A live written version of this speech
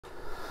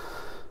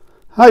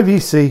Hi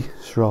VC,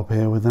 it's Rob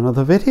here with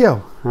another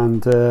video,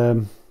 and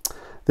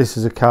this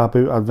is a car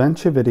boot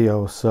adventure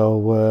video.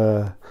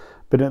 So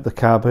been at the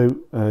car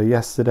boot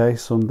yesterday,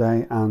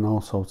 Sunday, and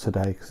also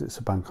today because it's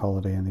a bank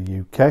holiday in the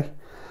UK.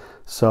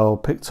 So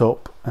picked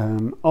up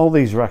all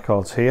these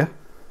records here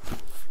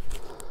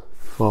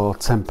for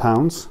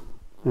 £10.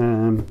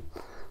 You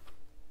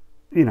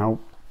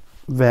know,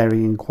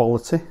 varying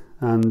quality,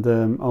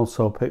 and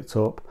also picked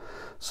up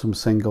some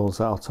singles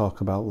that I'll talk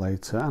about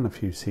later, and a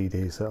few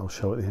CDs that I'll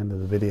show at the end of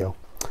the video.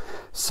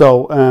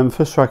 So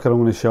first record I'm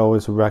going to show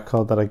is a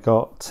record that I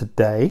got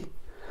today.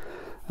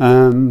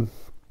 So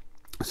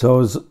I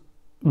was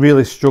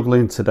really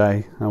struggling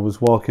today. I was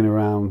walking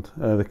around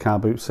the car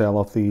boot sale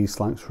off the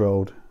East Lancs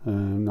Road,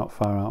 not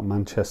far out of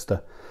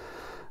Manchester.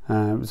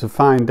 It was a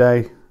fine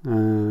day,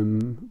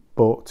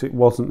 but it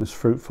wasn't as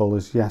fruitful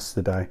as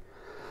yesterday,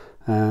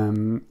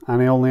 and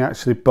I only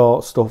actually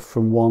bought stuff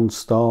from one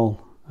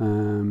stall.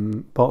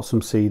 Bought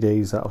some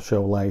CDs that I'll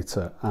show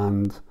later,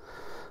 and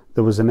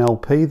there was an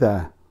LP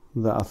there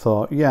that I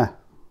thought, yeah,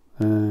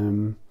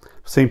 I've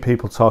seen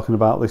people talking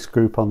about this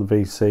group on the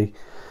VC,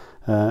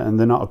 and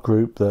they're not a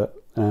group that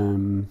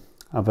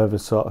I've ever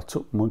sort of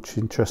took much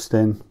interest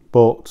in,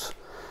 but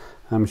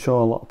I'm sure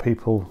a lot of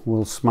people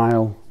will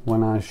smile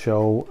when I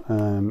show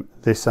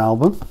this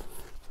album.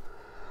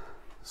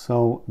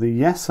 So the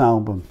Yes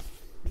album.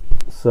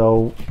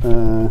 So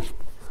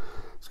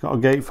got a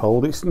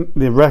gatefold.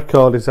 The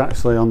record is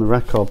actually on the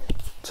record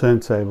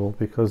turntable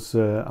because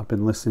I've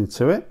been listening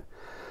to it,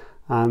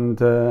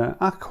 and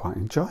I quite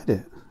enjoyed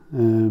it.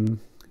 You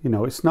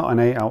know, it's not an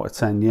 8 out of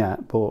 10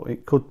 yet, but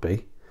it could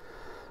be.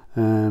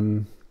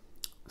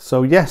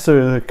 So yes,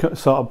 they're a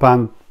sort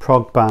of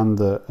prog band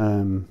that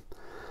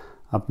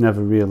I've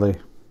never really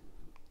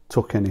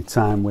took any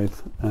time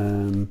with,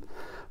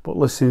 but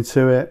listening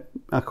to it,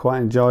 I quite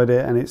enjoyed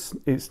it, and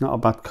it's not a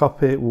bad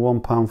copy.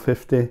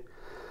 £1.50.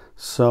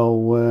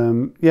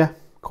 So yeah,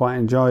 quite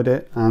enjoyed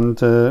it, and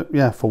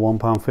yeah, for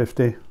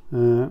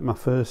 £1.50, my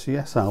first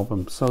Yes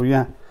album. So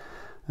yeah,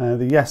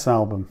 the Yes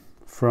album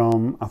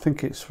from, I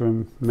think it's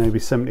from maybe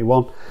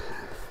 71,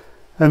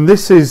 and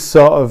this is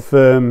sort of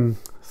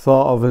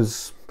thought of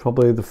as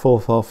probably the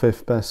 4th or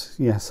 5th best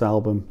Yes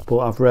album, but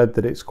I've read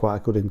that it's quite a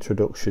good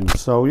introduction.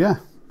 So yeah,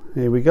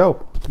 here we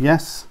go.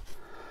 Yes,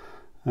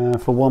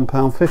 for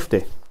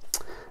 £1.50.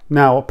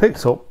 Now I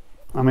picked up,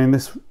 I mean,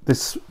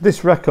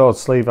 this record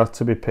sleeve had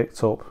to be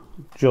picked up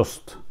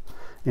just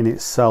in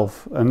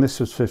itself, and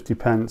this was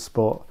 50p,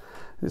 but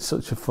it's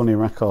such a funny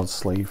record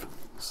sleeve.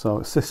 So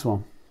it's this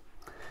one,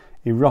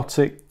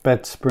 Erotic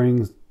Bed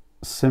Springs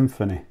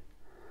Symphony.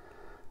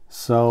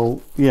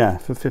 So yeah,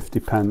 for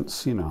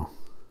 50p, you know,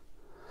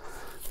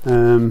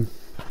 and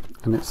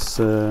it's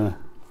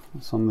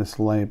on this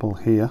label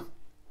here,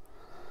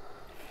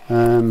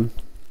 on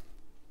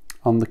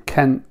the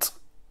Kent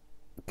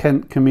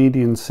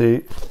Comedian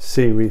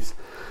series,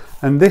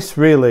 and this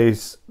really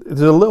is,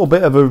 there's a little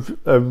bit of a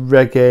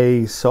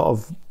reggae sort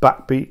of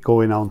backbeat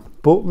going on,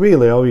 but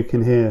really all you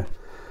can hear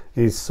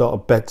is sort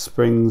of bed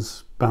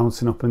springs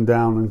bouncing up and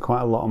down and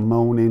quite a lot of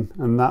moaning,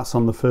 and that's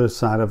on the first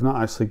side. I've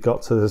not actually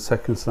got to the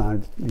second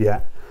side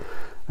yet.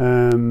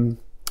 I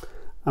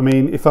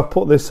mean, if I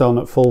put this on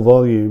at full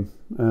volume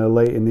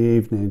late in the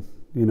evening,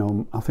 you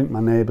know, I think my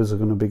neighbours are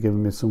going to be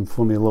giving me some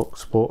funny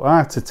looks, but I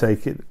had to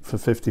take it for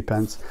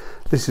 50p.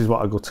 This is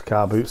what I go to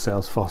car boot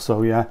sales for.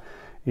 So yeah,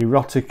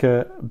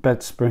 Erotica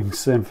Bed Springs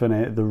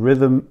Symphony, the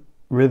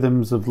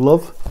Rhythms of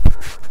Love.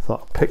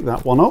 Thought I'd pick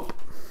that one up.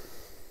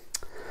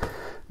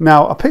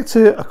 Now I picked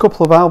a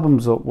couple of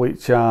albums up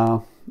which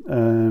are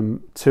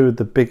two of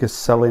the biggest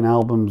selling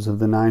albums of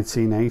the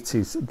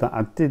 1980s that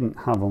I didn't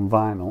have on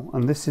vinyl,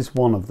 and this is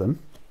one of them,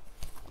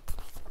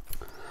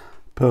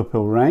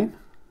 Purple Rain.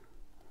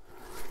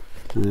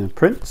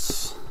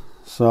 Prince.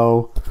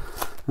 So,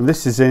 and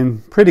this is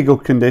in pretty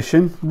good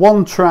condition.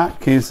 One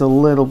track is a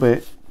little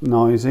bit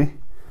noisy,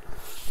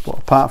 but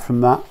apart from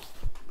that,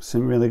 it's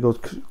in really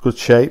good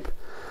shape.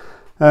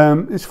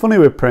 It's funny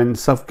with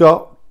Prince, I've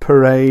got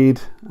Parade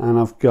and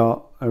I've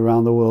got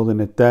Around the World in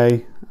a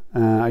Day.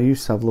 I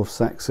used to have Love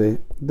Sexy.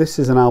 This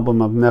is an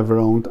album I've never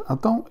owned. I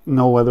don't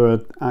know whether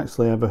I'd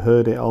actually ever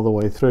heard it all the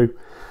way through.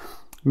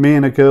 Me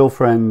and a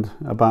girlfriend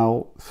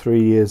about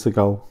 3 years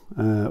ago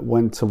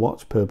went to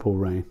watch Purple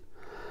Rain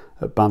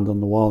at Band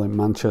on the Wall in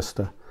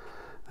Manchester,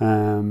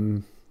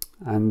 and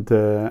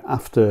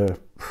after,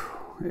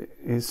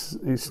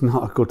 it's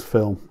not a good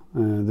film.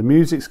 The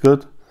music's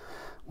good,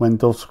 When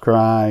Doves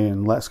Cry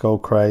and Let's Go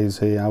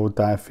Crazy, I Would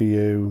Die for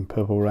You, and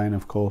Purple Rain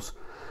of course,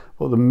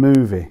 but the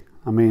movie,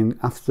 I mean,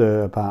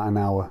 after about an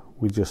hour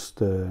we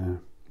just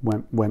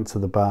went to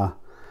the bar.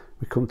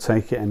 We couldn't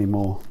take it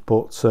anymore.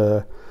 But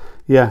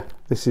yeah,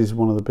 this is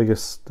one of the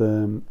biggest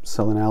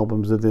selling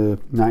albums of the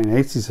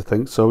 1980s, I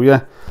think. So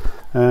yeah,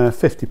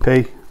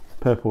 50p,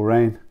 Purple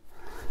Rain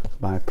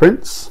by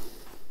Prince.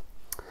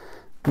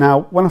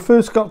 Now, when I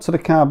first got to the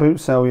car boot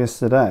sale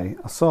yesterday,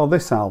 I saw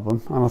this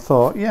album and I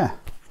thought, yeah,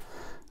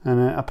 and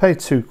I paid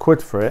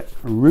 £2 for it.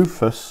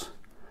 Rufus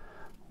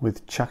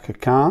with Chaka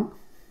Khan.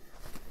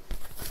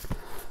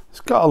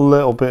 It's got a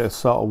little bit of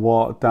sort of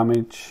water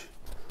damage,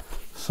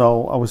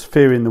 so I was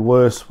fearing the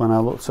worst when I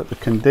looked at the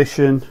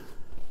condition.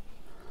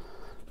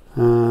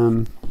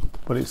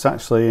 But it's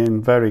actually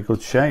in very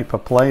good shape. I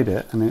played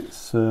it and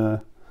it's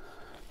no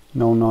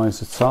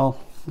noise at all.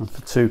 And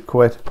for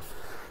 £2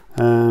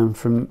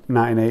 from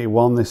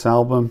 1981, this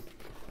album.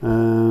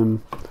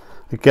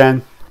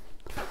 Again,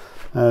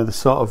 the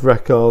sort of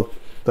record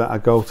that I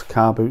go to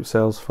car boot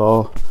sales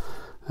for.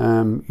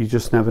 You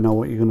just never know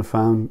what you're going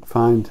to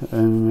find.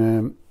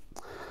 And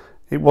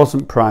it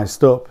wasn't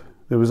priced up.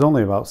 There was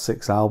only about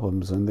 6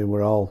 albums and they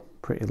were all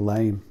pretty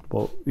lame.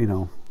 But, you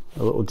know,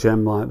 a little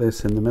gem like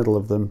this in the middle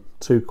of them,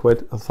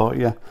 £2. I thought,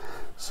 yeah.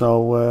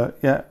 So,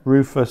 yeah,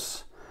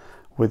 Rufus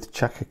with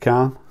Chaka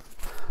Khan.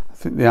 I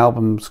think the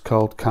album's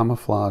called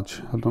Camouflage.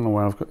 I don't know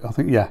where I've got, I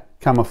think, yeah,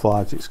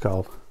 Camouflage it's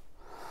called.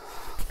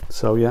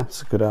 So, yeah,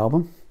 it's a good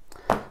album.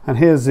 And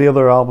here's the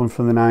other album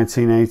from the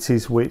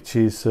 1980s, which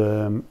is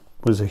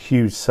was a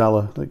huge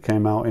seller that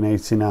came out in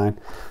 '89.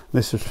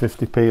 This was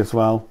 50p as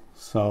well.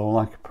 So,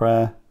 Like a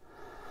Prayer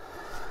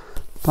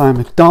by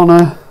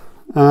Madonna.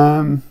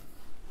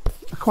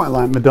 I quite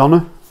like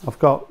Madonna. I've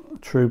got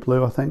True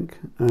Blue, I think.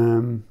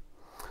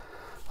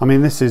 I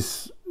mean, this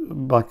is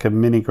like a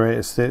mini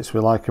greatest hits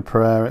with Like a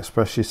Prayer,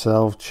 Express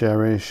Yourself,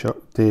 Cherish,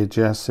 Dear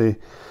Jessie.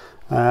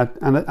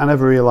 And I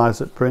never realised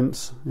that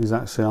Prince is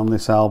actually on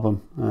this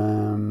album.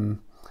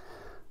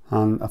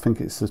 And I think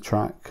it's the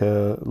track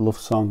Love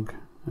Song.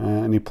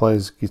 And he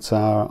plays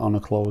guitar on a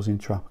closing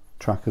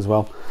track as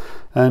well.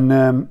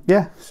 And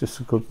yeah, it's just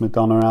a good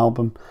Madonna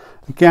album.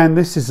 Again,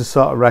 this is the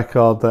sort of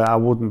record that I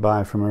wouldn't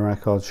buy from a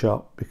record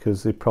shop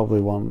because they probably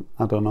want,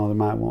 I don't know, they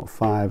might want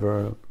 5 or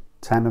a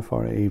tenner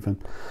for it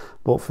even.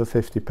 But for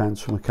 50p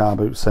from a car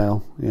boot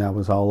sale, yeah, I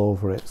was all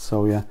over it.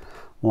 So yeah,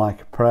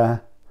 Like a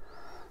Prayer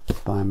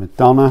by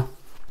Madonna.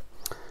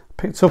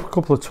 Picked up a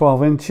couple of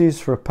 12 inches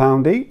for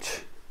 £1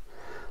 each.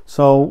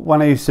 So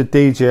when I used to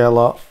DJ a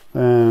lot,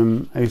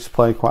 I used to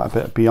play quite a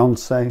bit of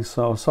Beyonce,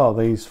 so I saw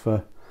these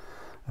for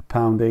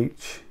 £1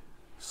 each.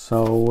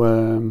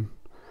 So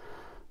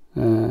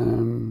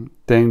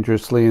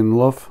Dangerously in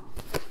Love,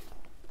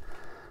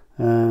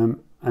 and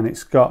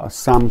it's got a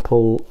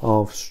sample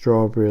of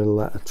Strawberry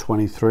Letter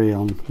 23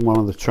 on one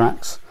of the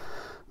tracks.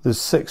 There's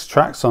 6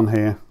 tracks on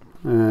here.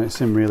 It's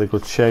in really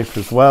good shape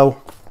as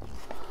well.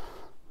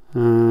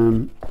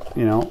 You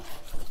know,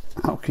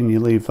 how can you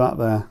leave that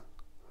there?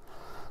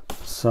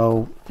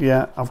 So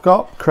yeah, I've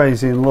got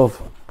Crazy in Love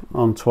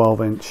on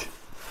 12 inch.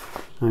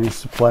 I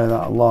used to play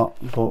that a lot,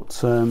 but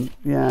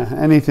yeah,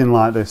 anything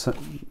like this at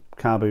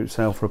car boot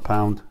sale for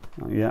 £1,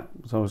 yeah,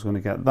 I was always going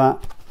to get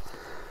that.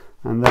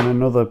 And then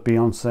another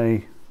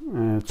Beyonce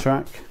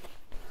track,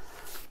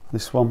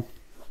 this one,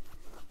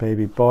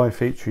 Baby Boy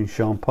featuring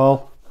Sean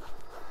Paul.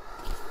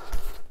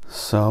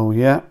 So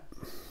yeah,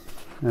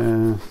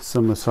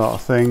 similar sort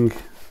of thing,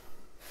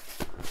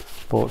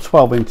 but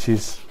 12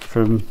 inches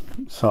from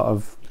sort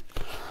of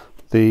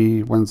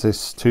the, when's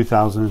this,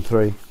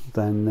 2003,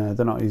 then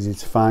they're not easy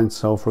to find.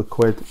 So for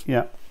 £1,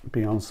 yeah,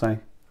 Beyonce.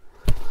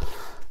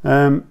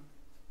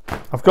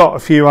 I've got a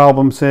few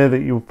albums here that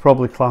you would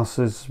probably class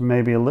as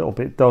maybe a little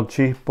bit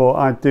dodgy, but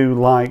I do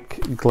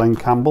like Glen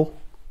Campbell.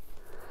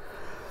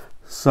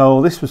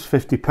 So this was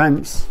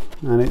 50p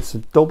and it's a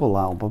double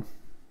album,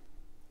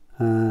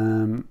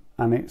 and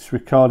it's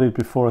recorded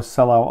before a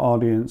sellout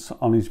audience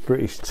on his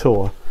British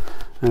tour.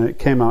 It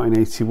came out in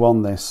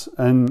 '81, this,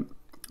 and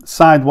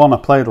side 1 I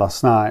played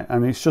last night,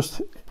 and it's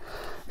just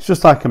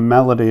like a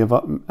medley of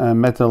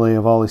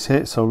all his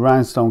hits. So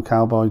Rhinestone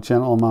Cowboy,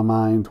 Gentle on My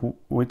Mind,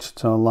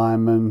 Wichita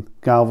Lineman,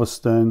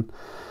 Galveston,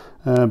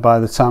 By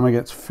the Time I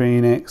Get to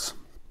Phoenix,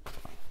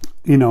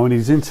 you know, and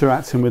he's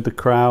interacting with the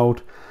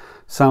crowd.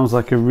 Sounds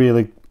like a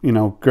really, you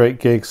know, great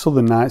gig.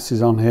 Southern Nights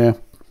is on here.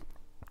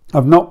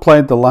 I've not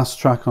played the last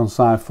track on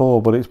side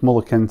 4, but it's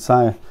Muller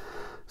Kintyre,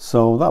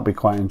 so that'll be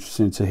quite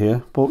interesting to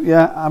hear. But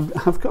yeah,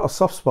 I've got a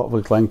soft spot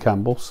with Glen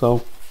Campbell,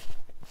 so,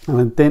 and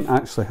I didn't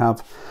actually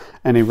have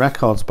any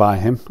records by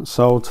him,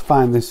 so to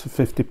find this for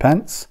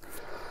 50p,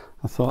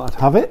 I thought I'd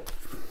have it.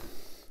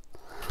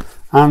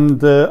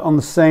 And on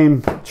the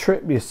same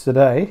trip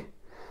yesterday,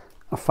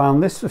 I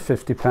found this for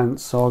 50p,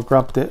 so I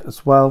grabbed it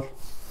as well.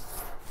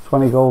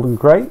 20 Golden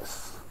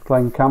Greats,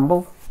 Glen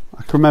Campbell.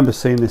 I can remember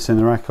seeing this in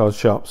the record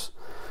shops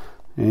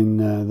in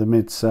the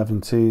mid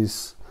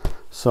 70s,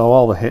 so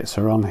all the hits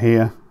are on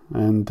here.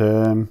 And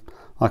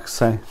like I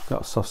say,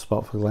 got a soft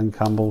spot for Glen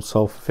Campbell,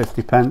 so for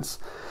 50p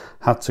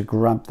had to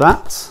grab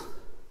that.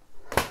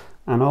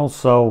 And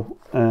also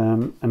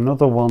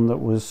another one that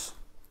was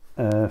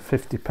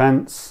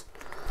 50p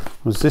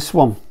was this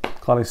one,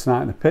 Gladys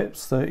Knight and the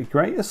Pips, 30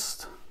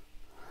 Greatest.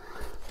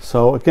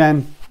 So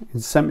again, in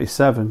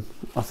 '77,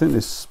 I think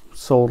this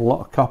sold a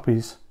lot of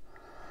copies.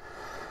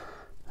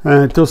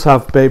 It does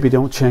have Baby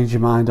Don't Change Your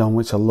Mind on,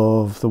 which I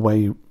love. The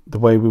Way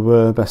We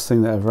Were, Best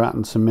Thing That Ever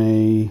Happened to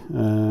Me,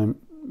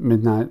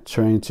 Midnight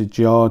Train to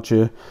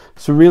Georgia.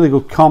 It's a really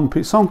good comp.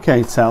 It's on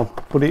K-Tel,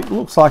 but it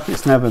looks like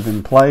it's never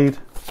been played.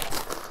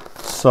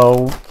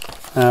 So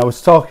I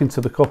was talking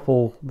to the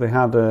couple. They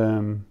had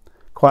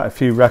quite a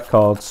few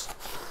records.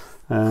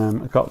 I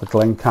got the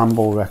Glen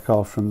Campbell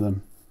record from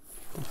them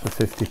for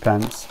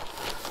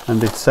 50p,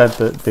 and they said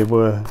that they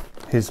were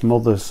his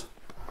mother's,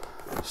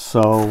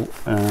 so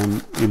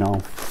you know,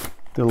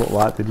 they look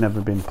like they'd never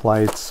been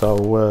played.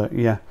 So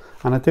yeah,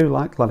 and I do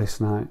like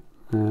Gladys Knight.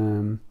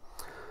 I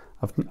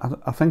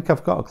think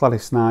I've got a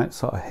Gladys Knight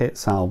sort of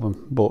hits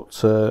album, but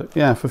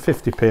yeah, for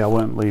 50p I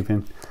weren't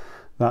leaving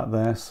that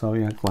there. So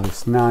yeah,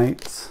 Gladys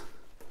Knight.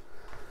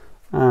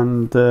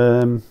 And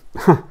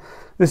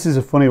this is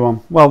a funny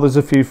one. Well, there's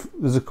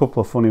a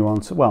couple of funny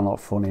ones. Well, not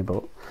funny,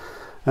 but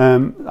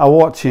I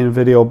was watching a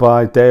video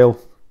by Dale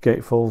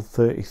Gatefold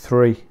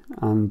 33,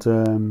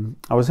 and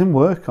I was in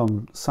work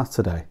on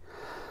Saturday,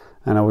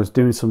 and I was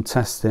doing some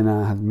testing.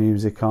 I had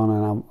music on,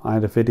 and I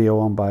had a video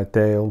on by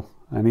Dale,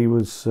 and he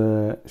was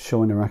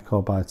showing a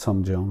record by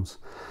Tom Jones.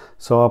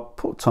 So I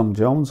put Tom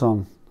Jones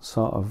on,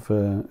 sort of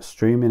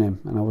streaming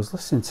him, and I was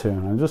listening to him,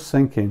 and I was just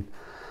thinking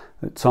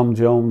that Tom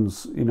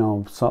Jones, you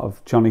know, sort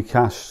of Johnny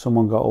Cash,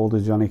 someone got hold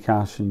of Johnny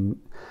Cash, and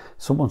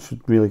someone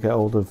should really get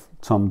hold of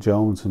Tom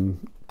Jones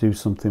and do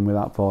something with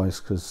that voice,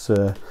 because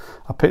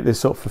I picked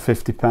this up for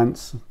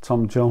 50p,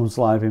 Tom Jones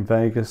live in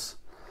Vegas.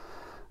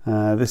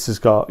 This has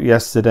got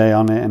Yesterday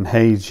on it and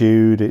Hey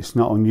Jude, It's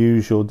Not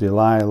Unusual,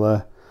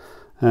 Delilah,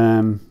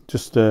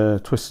 just a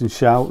Twist and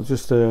Shout,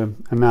 just a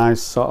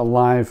nice sort of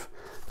live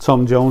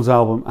Tom Jones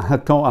album. I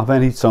don't have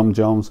any Tom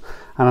Jones,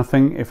 and I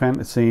think if I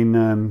hadn't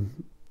seen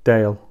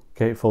Dale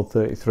Gatefold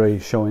 33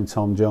 showing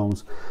Tom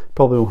Jones,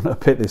 probably wouldn't have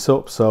picked this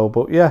up. So,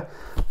 but yeah,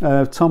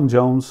 Tom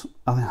Jones,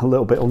 I think a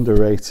little bit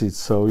underrated.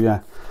 So yeah,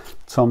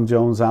 Tom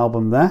Jones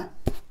album there,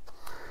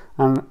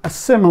 and a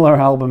similar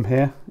album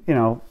here. You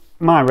know,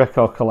 my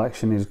record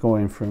collection is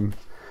going from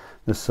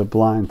the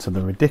sublime to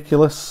the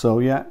ridiculous. So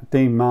yeah,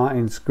 Dean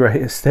Martin's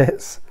greatest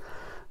hits.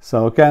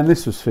 So again,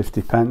 this was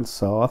 50p,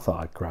 so I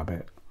thought I'd grab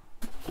it.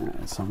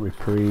 It's on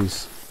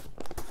reprise,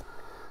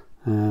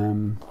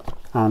 and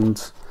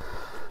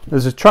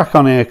there's a track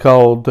on here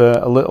called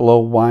A Little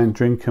Old Wine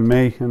Drinker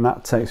Me, and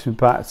that takes me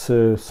back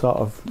to sort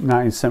of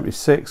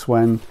 1976,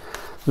 when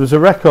there was a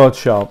record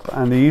shop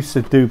and they used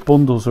to do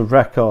bundles of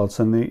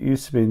records, and it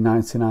used to be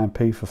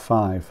 99p for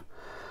 5,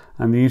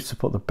 and they used to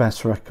put the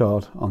best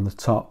record on the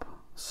top.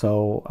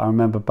 So I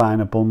remember buying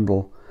a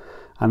bundle,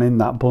 and in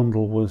that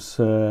bundle was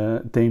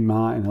Dean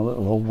Martin, A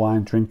Little Old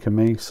Wine Drinker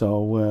Me.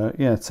 So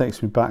yeah, it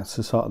takes me back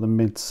to sort of the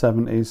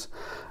mid-70s.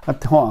 I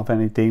don't have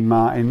any Dean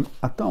Martin.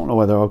 I don't know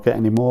whether I'll get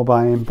any more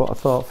by him, but I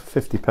thought for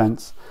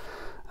 50p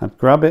I'd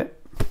grab it.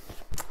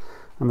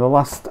 And the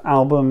last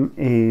album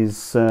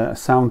is a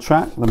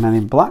soundtrack, The Men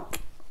in Black.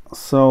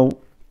 So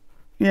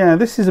yeah,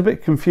 this is a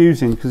bit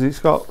confusing because it's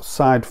got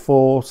side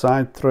 4,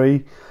 side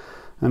 3,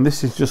 and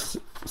this is just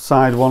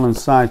side 1 and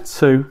side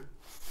 2.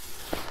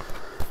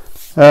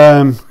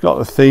 Got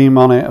the theme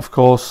on it, of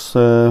course.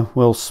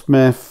 Will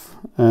Smith,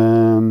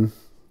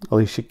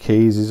 Alicia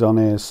Keys is on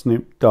here,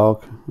 Snoop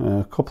Dogg,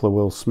 a couple of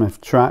Will Smith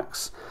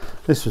tracks.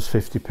 This was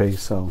 50p,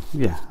 so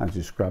yeah, I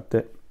just grabbed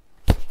it.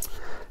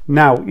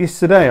 Now,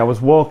 yesterday I was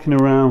walking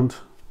around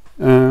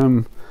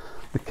the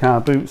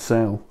car boot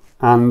sale,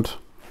 and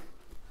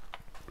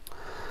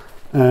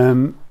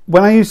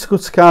when I used to go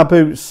to car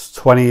boots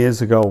 20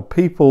 years ago,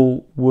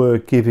 people were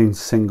giving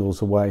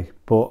singles away,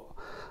 but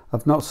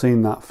I've not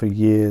seen that for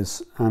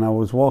years. And I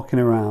was walking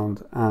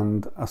around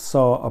and I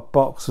saw a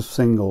box of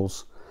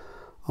singles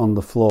on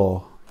the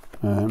floor,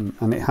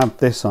 and it had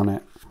this on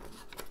it.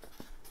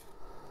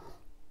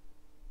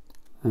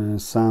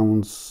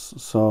 Sounds,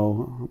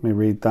 so let me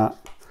read that.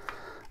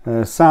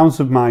 Sounds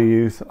of My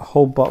Youth, a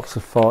whole box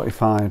of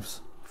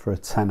 45s for a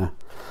tenner.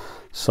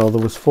 So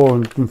there was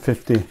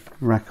 450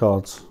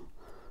 records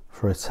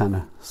for a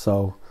tenner.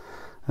 So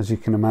as you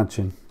can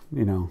imagine,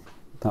 you know,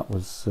 that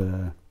was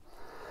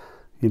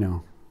you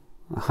know,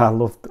 I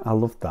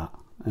loved that.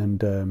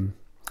 And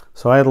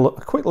so I had a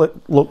quick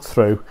look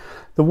through.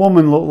 The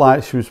woman looked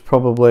like she was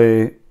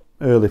probably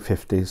early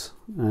 50s,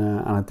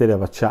 and I did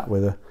have a chat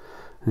with her,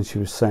 and she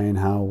was saying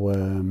how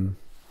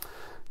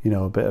you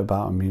know, a bit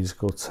about her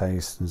musical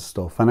taste and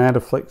stuff. And I had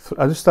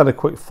I just had a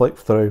quick flick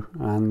through,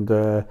 and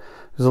there's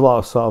a lot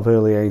of sort of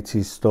early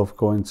 80s stuff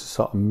going to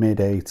sort of mid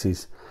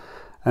 80s,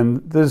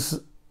 and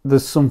there's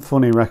some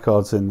funny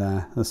records in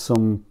there. There's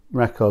some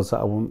records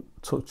that I won't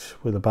touch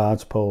with a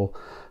barge pole,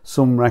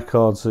 some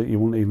records that you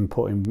wouldn't even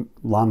put in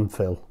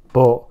landfill,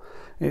 but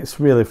it's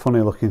really funny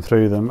looking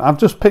through them. I've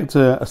just picked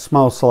a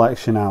small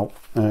selection out.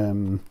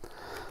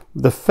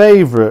 The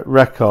favourite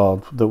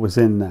record that was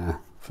in there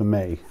for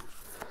me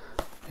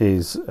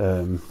is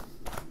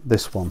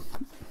this one.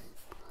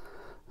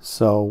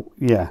 So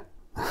yeah,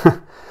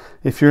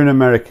 if you're in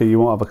America you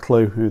won't have a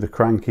clue who the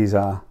Crankies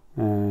are.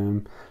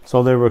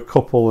 So there were a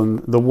couple, and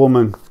the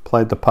woman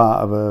played the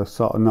part of a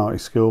sort of naughty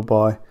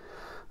schoolboy,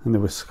 and they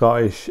were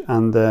Scottish,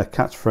 and their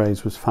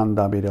catchphrase was Fan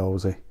Dabby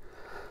Dozy.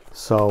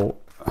 So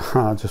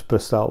I just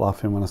burst out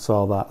laughing when I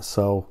saw that.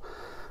 So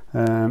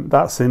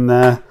that's in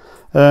there.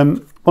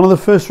 One of the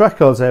first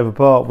records I ever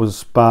bought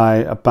was by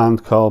a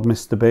band called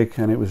Mr. Big,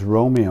 and it was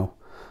Romeo,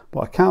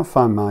 but I can't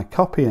find my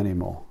copy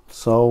anymore.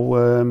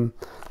 So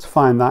to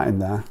find that in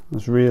there. I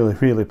was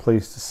really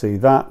pleased to see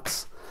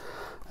that.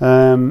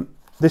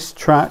 This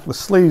track, the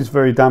sleeve's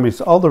very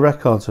damaged. All the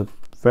records are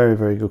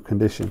very good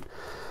condition.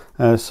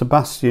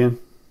 Sebastian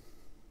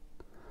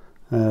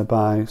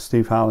by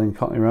Steve Harley and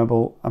Cockney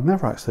Rebel. I've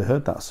never actually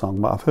heard that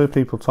song, but I've heard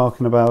people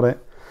talking about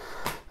it.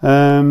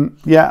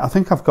 Yeah, I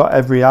think I've got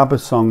every ABBA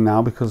song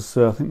now, because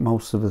I think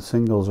most of the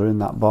singles are in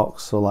that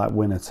box. So like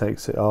Winner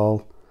Takes It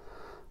All,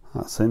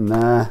 that's in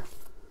there.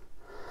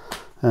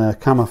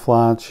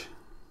 Camouflage,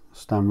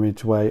 Stan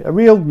Ridgway. A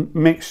real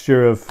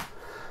mixture of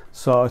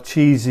sort of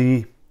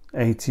cheesy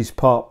 80s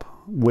pop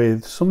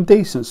with some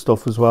decent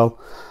stuff as well.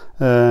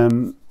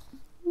 Chaz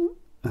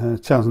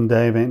and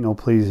Dave, Ain't No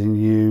Pleasing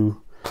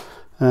You.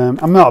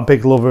 I'm not a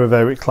big lover of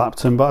Eric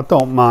Clapton, but I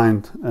don't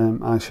mind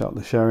I Shot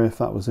the Sheriff,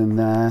 that was in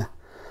there.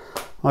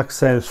 Like I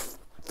say, there's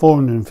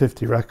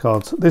 450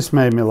 records. This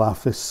made me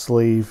laugh, this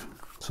sleeve.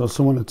 So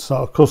someone had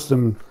sort of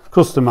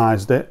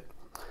customized it.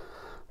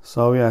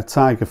 So yeah,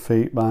 Tiger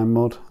Feet by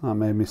Mud, that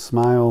made me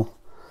smile.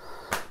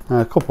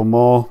 A couple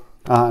more,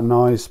 Art of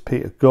Noise,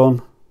 Peter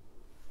Gunn,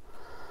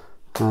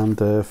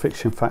 and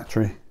Fiction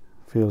Factory,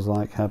 Feels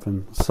Like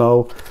Heaven.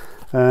 So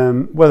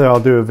whether I'll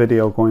do a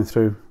video going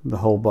through the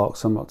whole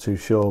box, I'm not too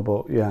sure,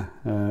 but yeah,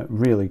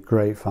 really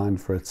great find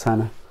for a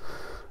tenner.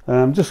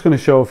 I'm just going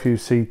to show a few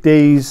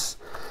CDs.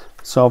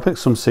 So I'll pick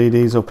some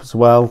CDs up as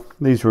well.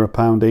 These were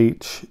 £1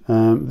 each.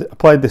 I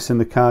played this in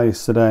the car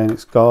yesterday and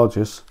it's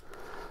gorgeous.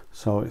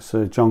 So it's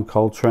John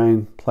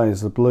Coltrane,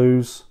 Plays the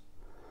Blues.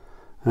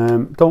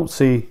 Don't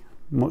see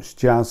much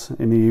jazz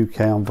in the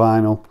UK on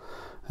vinyl,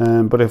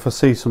 but if I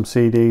see some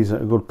CDs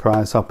at a good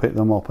price, I'll pick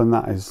them up, and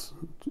that is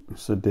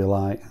just a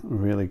delight.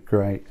 Really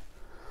great.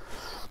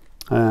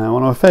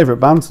 One of my favourite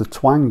bands, The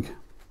Twang.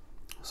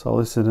 So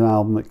this is an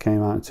album that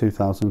came out in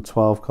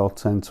 2012 called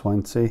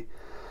 1020.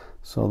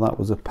 So that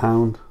was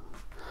 £1.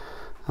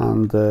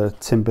 And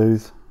Tim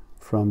Booth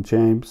from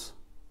James.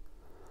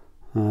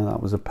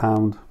 That was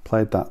 £1.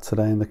 Played that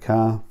today in the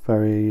car.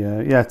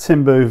 Yeah,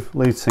 Tim Booth,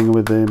 lead singer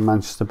with the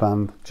Manchester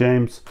band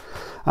James.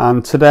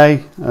 And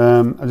today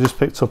I just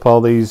picked up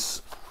all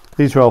these.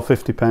 These are all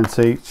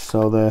 50p each,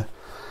 so they're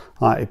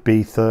like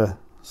Ibiza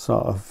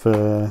sort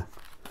of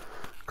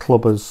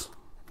clubbers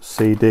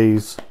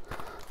CDs.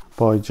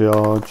 Boy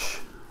George,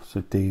 it's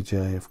a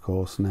DJ of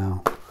course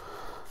now.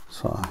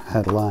 Sort of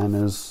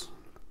headliners.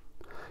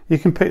 You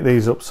can pick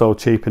these up so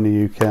cheap in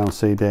the UK on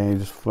CD. You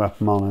just wrap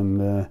them on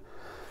and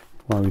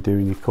while you're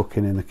doing your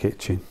cooking in the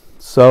kitchen.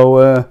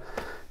 So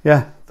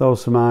yeah,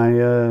 those are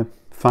my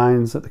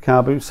finds at the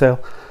car boot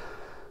sale.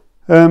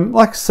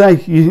 Like I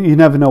say, you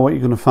never know what you're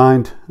going to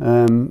find,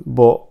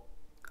 but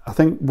I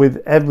think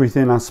with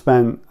everything I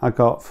spent, I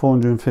got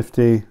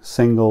 450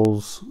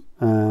 singles,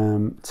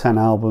 10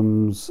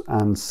 albums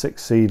and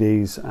 6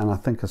 CDs, and I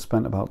think I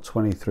spent about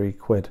 23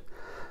 quid.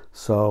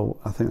 So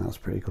I think that's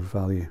pretty good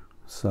value.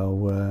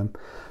 So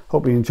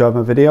hope you enjoyed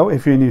my video.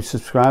 If you're a new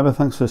subscriber,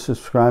 thanks for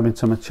subscribing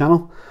to my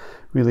channel.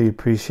 Really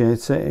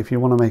appreciate it. If you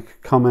want to make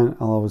a comment,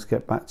 I'll always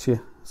get back to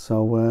you.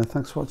 So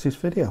thanks for watching this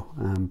video,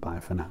 and bye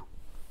for now.